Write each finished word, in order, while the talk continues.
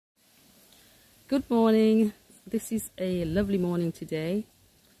Good morning. This is a lovely morning today.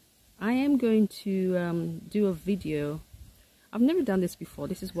 I am going to do a video. I've never done this before.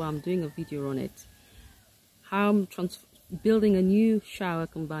 This is why I'm doing a video on it. How I'm building a new shower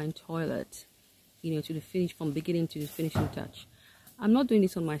combined toilet, to the finish, from beginning to the finishing touch. I'm not doing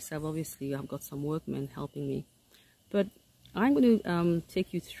this on myself, obviously. I've got some workmen helping me, but I'm going to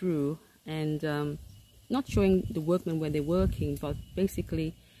take you through and not showing the workmen where they're working, but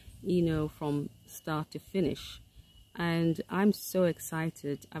basically from start to finish. And I'm so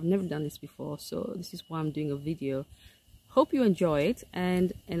excited. I've never done this before, so this is why I'm doing a video. Hope you enjoy it,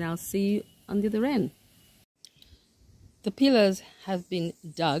 and I'll see you on the other end. The pillars have been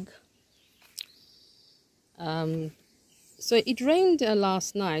dug. So it rained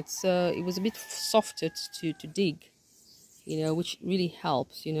last night, so it was a bit softer to dig, which really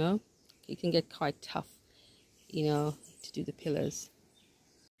helps. It can get quite tough, to do the pillars.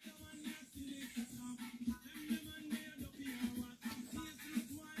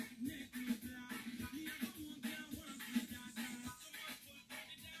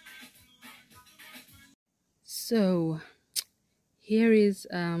 So here is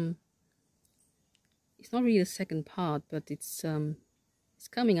it's not really the second part, but it's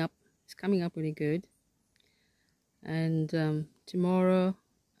coming up. It's coming up really good. And tomorrow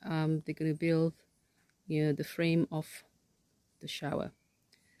they're going to build the frame of the shower.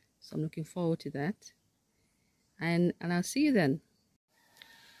 So I'm looking forward to that. And I'll see you then.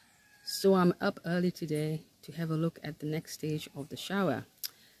 So I'm up early today to have a look at the next stage of the shower.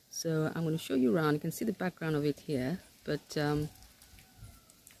 So I'm going to show you around. You can see the background of it here, but I'm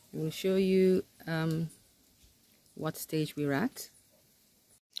going to show you what stage we're at.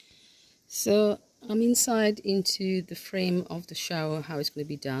 So I'm inside into the frame of the shower, how it's going to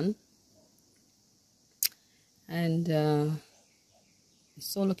be done. And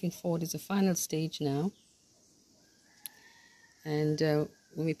so looking forward. It's the final stage now. And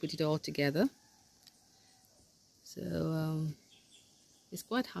when we put it all together, so it's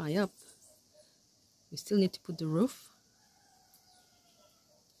quite high up. We still need to put the roof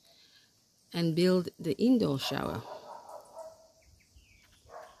and build the indoor shower.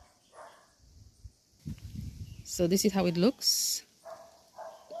 So this is how it looks.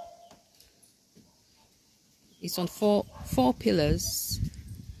 It's on four pillars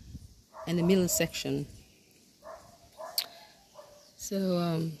and the middle section.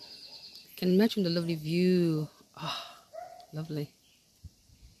 So you can imagine the lovely view. Oh, lovely.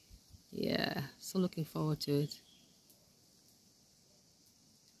 Yeah, so looking forward to it.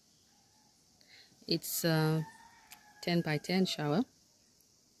 It's 10 by 10 shower.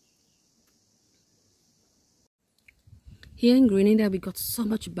 Here in Grenada we got so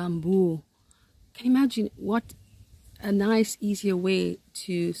much bamboo. Can you imagine what a nice, easier way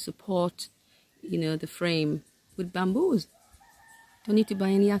to support the frame with bamboos. Don't need to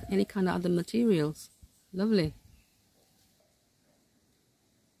buy any kind of other materials. Lovely.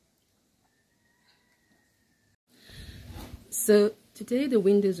 So today the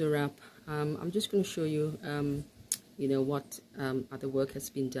windows are up. I'm just going to show you what other work has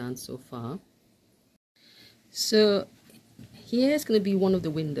been done so far. So here is going to be one of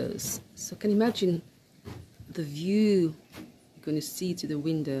the windows. So can you imagine the view you're going to see to the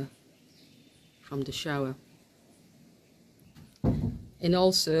window from the shower? And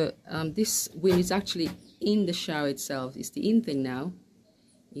also this window is actually in the shower itself. It's the in thing now.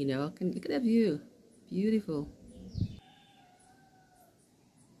 Can look at that view. Beautiful.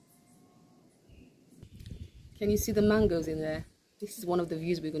 Can you see the mangoes in there? This is one of the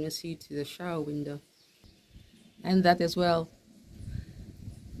views we're going to see to the shower window. And that as well.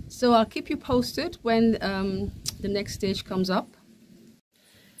 So I'll keep you posted when the next stage comes up.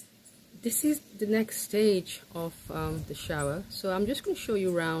 This is the next stage of the shower. So I'm just going to show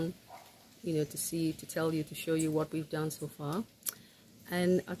you around, to show you what we've done so far.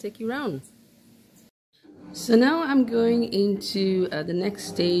 And I'll take you around. So now I'm going into the next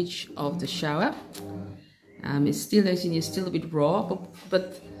stage of the shower. It's still, as you know, still a bit raw,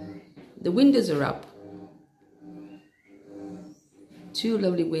 but the windows are up. Two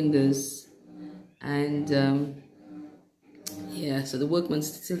lovely windows, and yeah, so the workmen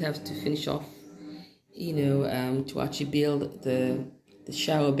still have to finish off, to actually build the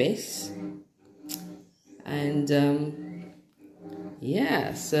shower base. And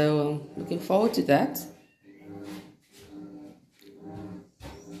yeah, so looking forward to that.